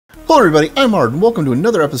Hello everybody, I'm Ard, and welcome to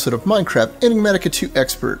another episode of Minecraft Enigmatica 2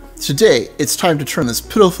 Expert. Today, it's time to turn this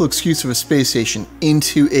pitiful excuse of a space station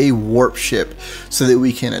into a warp ship, so that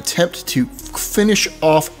we can attempt to finish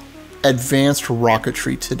off Advanced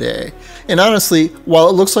Rocketry today. And honestly, while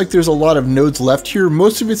it looks like there's a lot of nodes left here,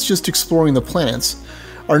 most of it's just exploring the planets.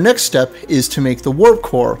 Our next step is to make the warp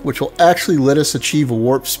core, which will actually let us achieve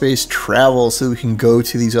warp space travel so we can go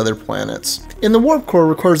to these other planets. And the warp core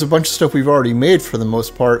requires a bunch of stuff we've already made for the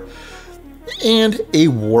most part, and a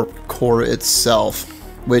warp core itself,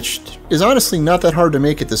 which is honestly not that hard to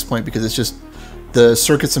make at this point because it's just the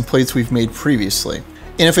circuits and plates we've made previously.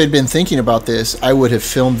 And if I'd been thinking about this, I would have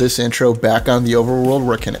filmed this intro back on the overworld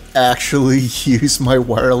where I can actually use my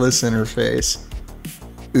wireless interface.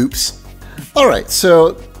 Oops. Alright,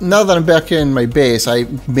 so now that I'm back in my base, I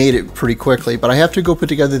made it pretty quickly, but I have to go put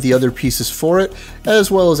together the other pieces for it,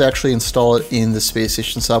 as well as actually install it in the space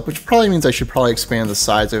station itself, which probably means I should probably expand the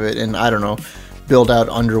size of it and, I don't know, build out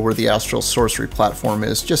under where the Astral Sorcery platform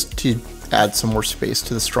is, just to add some more space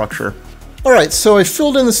to the structure. Alright, so I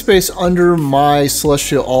filled in the space under my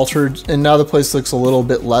celestial altar, and now the place looks a little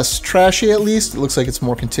bit less trashy at least. It looks like it's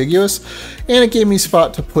more contiguous, and it gave me a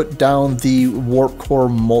spot to put down the warp core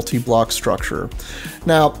multi-block structure.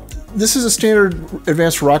 Now, this is a standard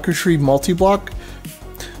Advanced Rocketry multi-block,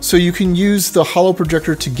 so you can use the hollow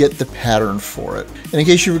projector to get the pattern for it. And in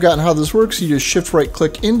case you've forgotten how this works, you just shift right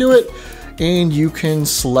click into it, and you can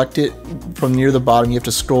select it from near the bottom. You have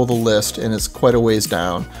to scroll the list, and it's quite a ways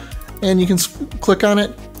down. And you can click on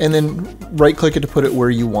it and then right click it to put it where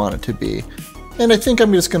you want it to be. And I think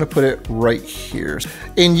I'm just going to put it right here.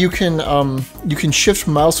 And you can shift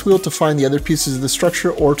mouse wheel to find the other pieces of the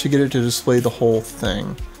structure or to get it to display the whole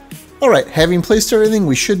thing. Alright, having placed everything,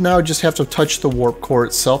 we should now just have to touch the warp core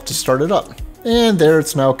itself to start it up. And there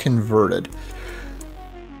it's now converted.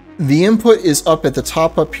 The input is up at the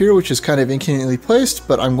top up here, which is kind of inconveniently placed,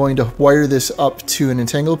 but I'm going to wire this up to an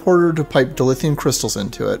entangler to pipe dilithium crystals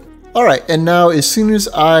into it. Alright, and now as soon as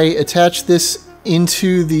I attach this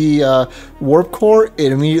into the warp core,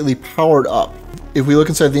 it immediately powered up. If we look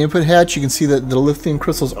inside the input hatch, you can see that the lithium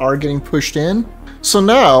crystals are getting pushed in. So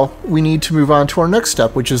now we need to move on to our next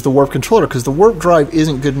step, which is the warp controller, because the warp drive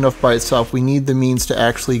isn't good enough by itself. We need the means to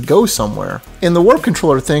actually go somewhere. And the warp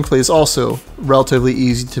controller, thankfully, is also relatively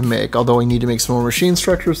easy to make, although I need to make some more machine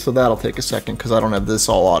structures, so that'll take a second, because I don't have this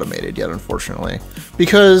all automated yet, unfortunately.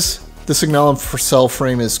 Because the signal for cell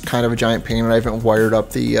frame is kind of a giant pain, and I haven't wired up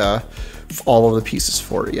the all of the pieces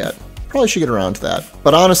for it yet. Probably should get around to that.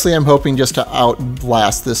 But honestly, I'm hoping just to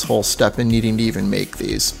outlast this whole step in needing to even make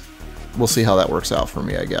these. We'll see how that works out for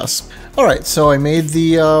me, I guess. Alright, so I made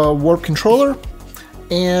the warp controller,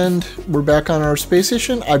 and we're back on our space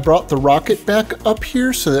station. I brought the rocket back up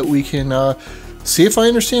here so that we can see if I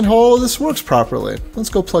understand how all of this works properly. Let's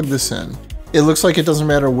go plug this in. It looks like it doesn't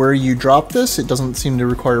matter where you drop this. It doesn't seem to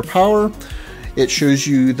require power. It shows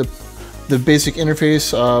you the basic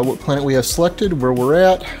interface, what planet we have selected, where we're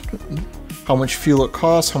at, how much fuel it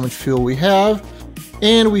costs, how much fuel we have,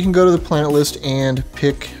 and we can go to the planet list and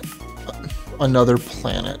pick another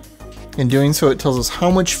planet. In doing so, it tells us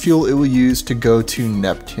how much fuel it will use to go to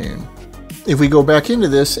Neptune. If we go back into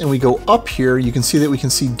this and we go up here, you can see that we can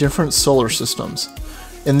see different solar systems.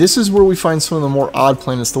 And this is where we find some of the more odd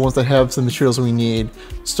planets, the ones that have the materials we need.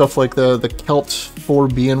 Stuff like the Kelt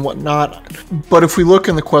 4b and whatnot. But if we look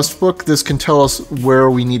in the quest book, this can tell us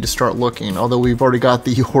where we need to start looking. Although we've already got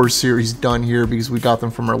the Ore series done here because we got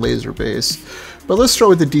them from our laser base. But let's start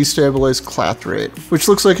with the destabilized clathrate, which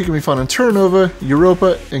looks like it can be found in Terra Nova,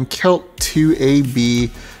 Europa, and Kelt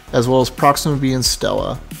 2ab, as well as Proxima b and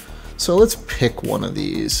Stella. So let's pick one of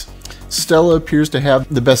these. Stella appears to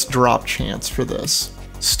have the best drop chance for this.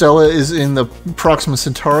 Stella is in the Proxima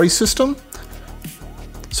Centauri system,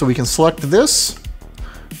 so we can select this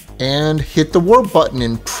and hit the warp button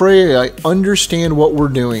and pray I understand what we're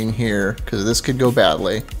doing here, because this could go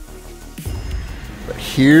badly. But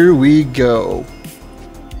here we go.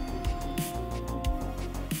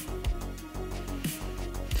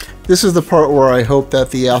 This is the part where I hope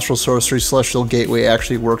that the Astral Sorcery Celestial Gateway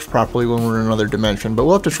actually works properly when we're in another dimension, but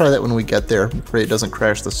we'll have to try that when we get there. Pray it doesn't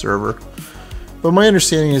crash the server. But my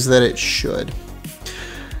understanding is that it should.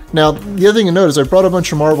 Now, the other thing to note is I brought a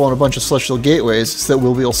bunch of marble and a bunch of celestial gateways so that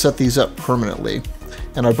we'll be able to set these up permanently.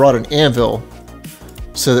 And I brought an anvil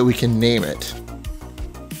so that we can name it.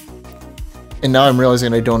 And now I'm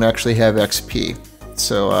realizing I don't actually have XP.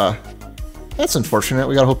 So, that's unfortunate.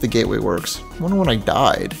 We gotta hope the gateway works. I wonder when I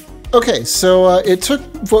died. Okay, so it took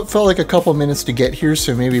what felt like a couple minutes to get here,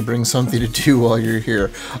 so maybe bring something to do while you're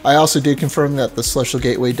here. I also did confirm that the Celestial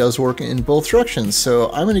Gateway does work in both directions, so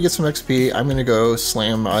I'm going to get some XP, I'm going to go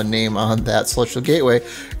slam a name on that Celestial Gateway,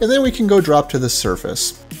 and then we can go drop to the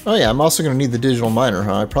surface. Oh yeah, I'm also going to need the digital miner,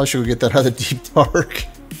 huh? I probably should go get that out of the deep dark.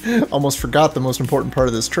 Almost forgot the most important part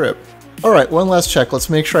of this trip. Alright, one last check. Let's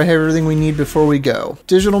make sure I have everything we need before we go.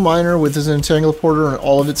 Digital miner with his entangle porter and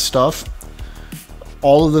all of its stuff.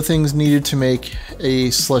 All of the things needed to make a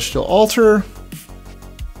celestial altar,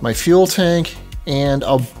 my fuel tank, and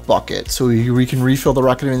a bucket so we can refill the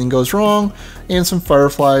rocket if anything goes wrong, and some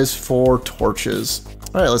fireflies for torches.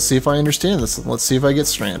 Alright, let's see if I understand this. Let's see if I get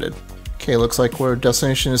stranded. Okay, looks like our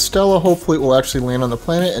destination is Stella. Hopefully it will actually land on the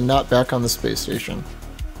planet and not back on the space station.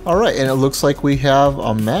 Alright, and it looks like we have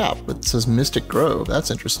a map. It says Mystic Grove. That's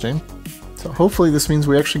interesting. So hopefully this means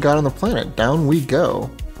we actually got on the planet. Down we go.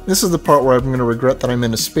 This is the part where I'm going to regret that I'm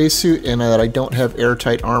in a spacesuit and that I don't have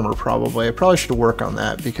airtight armor probably. I probably should work on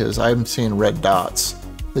that because I'm seeing red dots.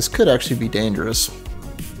 This could actually be dangerous.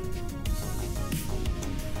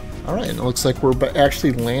 Alright, and it looks like we're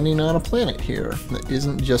actually landing on a planet here that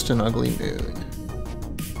isn't just an ugly moon.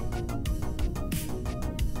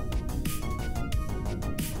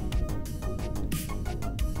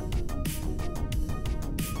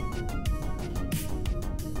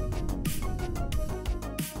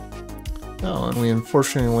 Oh, and we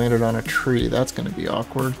unfortunately landed on a tree. That's going to be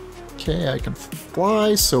awkward. Okay, I can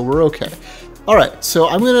fly, so we're okay. Alright, so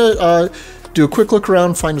I'm going to do a quick look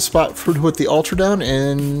around, find a spot to put the altar down,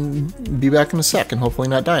 and be back in a sec, and hopefully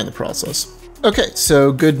not die in the process. Okay,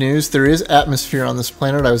 so good news. There is atmosphere on this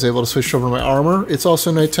planet. I was able to switch over my armor. It's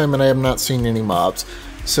also nighttime, and I have not seen any mobs.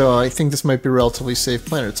 So I think this might be a relatively safe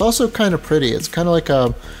planet. It's also kind of pretty. It's kind of like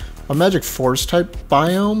a magic forest type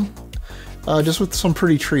biome. Just with some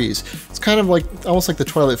pretty trees. It's kind of like, almost like the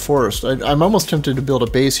Twilight Forest. I'm almost tempted to build a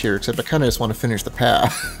base here, except I kind of just want to finish the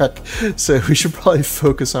path. So we should probably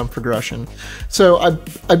focus on progression. So I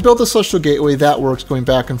built the Celestial Gateway, that works, going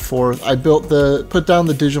back and forth. I put down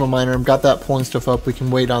the digital miner, and got that pulling stuff up. We can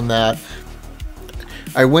wait on that.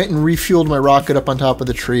 I went and refueled my rocket up on top of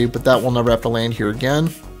the tree, but that will never have to land here again.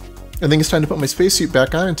 I think it's time to put my spacesuit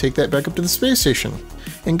back on and take that back up to the space station.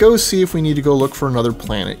 And go see if we need to go look for another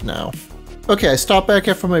planet now. Okay, I stopped back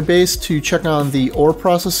after my base to check on the ore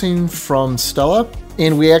processing from Stella,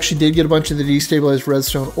 and we actually did get a bunch of the destabilized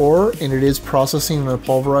redstone ore, and it is processing in a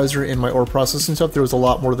pulverizer in my ore processing stuff. There was a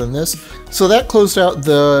lot more than this. So that closed out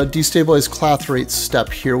the destabilized clathrate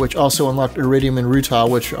step here, which also unlocked iridium and rutile,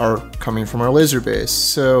 which are coming from our laser base.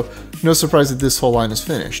 So no surprise that this whole line is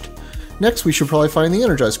finished. Next, we should probably find the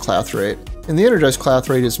energized clathrate. And the energized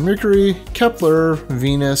clathrate is Mercury, Kepler,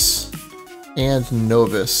 Venus, and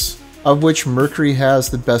Novus, of which Mercury has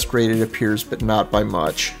the best rate, it appears, but not by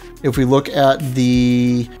much. If we look at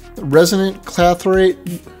the resonant clathrate,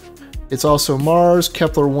 it's also Mars,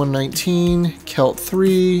 Kepler 119, Kelt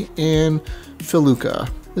 3, and Feluca.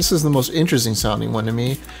 This is the most interesting sounding one to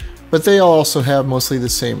me, but they all also have mostly the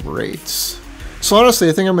same rates. So honestly,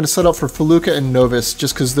 I think I'm going to set up for Feluca and Novus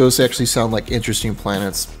just because those actually sound like interesting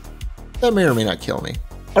planets. That may or may not kill me.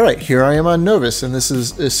 Alright, here I am on Novus, and this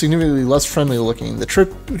is significantly less friendly looking. The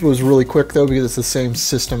trip was really quick though because it's the same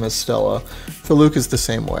system as Stella. Feluca is the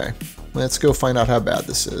same way. Let's go find out how bad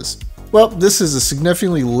this is. Well, this is a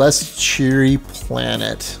significantly less cheery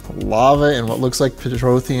planet. Lava and what looks like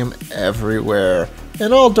petroleum everywhere.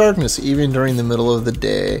 And all darkness, even during the middle of the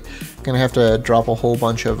day. Gonna have to drop a whole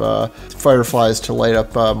bunch of fireflies to light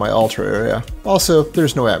up my altar area. Also,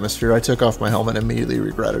 there's no atmosphere. I took off my helmet and immediately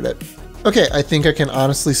regretted it. Okay, I think I can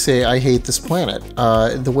honestly say I hate this planet.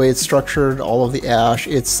 The way it's structured, all of the ash,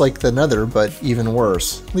 it's like the Nether, but even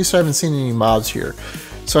worse. At least I haven't seen any mobs here.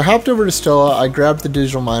 So I hopped over to Stella, I grabbed the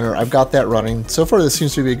digital miner, I've got that running. So far this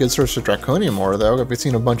seems to be a good source of draconium ore though, I've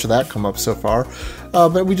seen a bunch of that come up so far.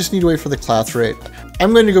 But we just need to wait for the clathrate.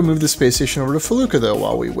 I'm going to go move the space station over to Feluca though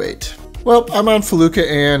while we wait. Well, I'm on Feluca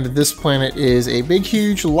and this planet is a big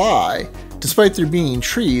huge lie. Despite there being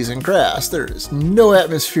trees and grass, there is no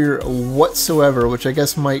atmosphere whatsoever, which I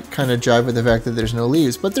guess might kind of jive with the fact that there's no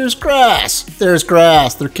leaves. But there's grass! There's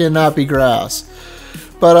grass! There cannot be grass.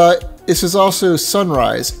 But this is also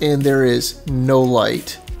sunrise, and there is no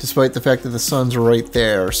light, despite the fact that the sun's right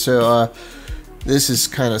there. So this is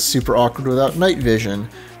kind of super awkward without night vision.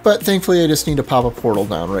 But thankfully I just need to pop a portal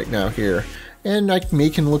down right now here. And I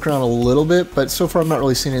can look around a little bit, but so far I'm not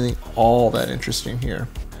really seeing anything all that interesting here.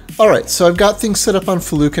 Alright, so I've got things set up on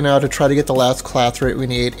Feluca now to try to get the last clathrate we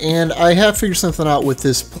need, and I have figured something out with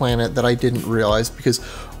this planet that I didn't realize, because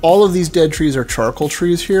all of these dead trees are charcoal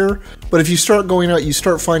trees here, but if you start going out, you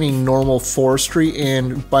start finding normal forestry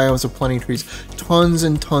and biomes of plenty trees. Tons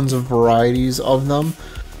and tons of varieties of them.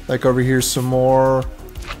 Like over here some more,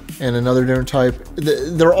 and another different type.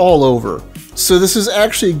 They're all over. So this is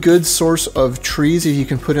actually a good source of trees if you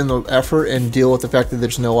can put in the effort and deal with the fact that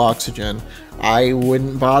there's no oxygen. I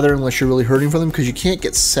wouldn't bother unless you're really hurting for them, because you can't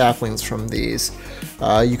get saplings from these.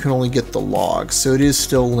 You can only get the logs, so it is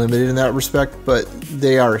still limited in that respect, but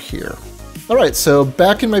they are here. Alright, so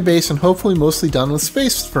back in my base and hopefully mostly done with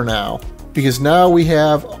space for now, because now we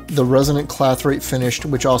have the resonant clathrate finished,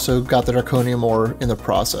 which also got the draconium ore in the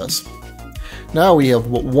process. Now we have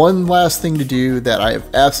one last thing to do that I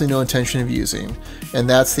have absolutely no intention of using, and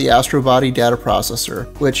that's the Astrobody data processor,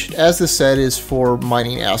 which, as this said, is for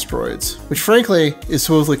mining asteroids, which frankly is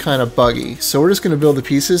supposedly kind of buggy. So we're just going to build the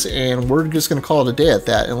pieces and we're just going to call it a day at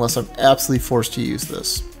that unless I'm absolutely forced to use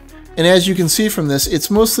this. And as you can see from this, it's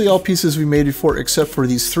mostly all pieces we made before except for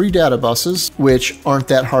these 3 data buses, which aren't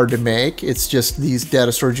that hard to make. It's just these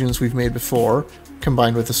data storage units we've made before,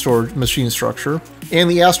 combined with the storage machine structure, and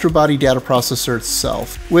the Astrobody data processor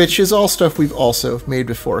itself, which is all stuff we've also made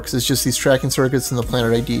before, because it's just these tracking circuits and the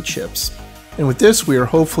Planet ID chips. And with this, we are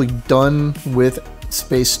hopefully done with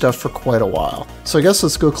space stuff for quite a while. So I guess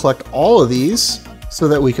let's go collect all of these so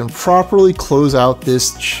that we can properly close out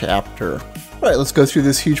this chapter. Alright, let's go through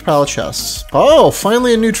this huge pile of chests. Oh,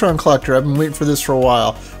 finally a neutron collector. I've been waiting for this for a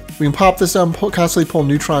while. We can pop this down, constantly pull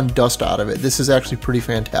neutron dust out of it. This is actually pretty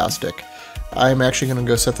fantastic. I'm actually going to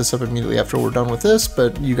go set this up immediately after we're done with this,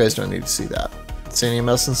 but you guys don't need to see that.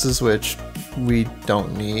 Sanium essences, which we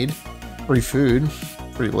don't need. Free food.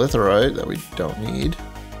 Free litherite that we don't need.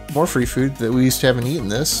 More free food that we used to haven't eaten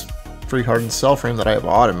this. Free hardened cell frame that I have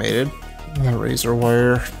automated. Razor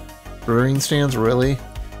wire. Brewing stands, really?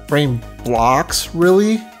 Frame blocks,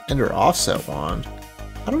 really? Ender offset wand.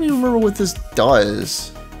 I don't even remember what this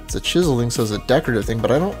does. It's a chisel thing, so it's a decorative thing,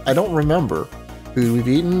 but I don't remember. Food we've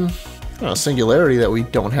eaten. Singularity that we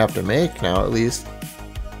don't have to make now, at least.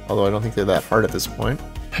 Although I don't think they're that hard at this point.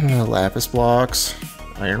 Lapis blocks,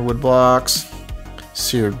 ironwood blocks,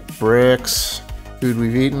 seared bricks, food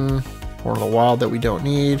we've eaten, more in the wild that we don't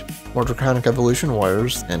need, more draconic evolution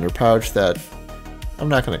wires, ender pouch that I'm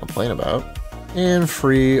not going to complain about, and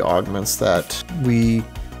free augments that we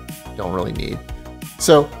don't really need.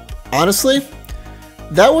 So, honestly,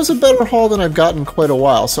 that was a better haul than I've gotten in quite a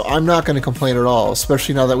while, so I'm not going to complain at all,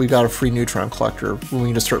 especially now that we got a free neutron collector. When we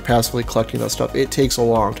can just start passively collecting that stuff, it takes a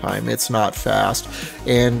long time, it's not fast,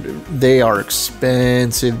 and they are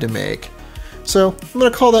expensive to make. So I'm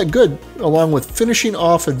going to call that good, along with finishing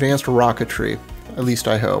off Advanced Rocketry. At least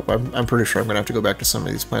I hope. I'm pretty sure I'm going to have to go back to some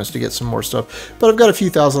of these planets to get some more stuff, but I've got a few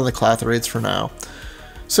thousand of the clathrates for now.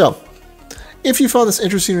 So, if you found this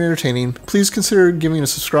interesting and entertaining, please consider giving a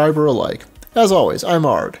subscribe or a like. As always, I'm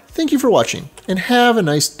Ard. Thank you for watching, and have a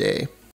nice day.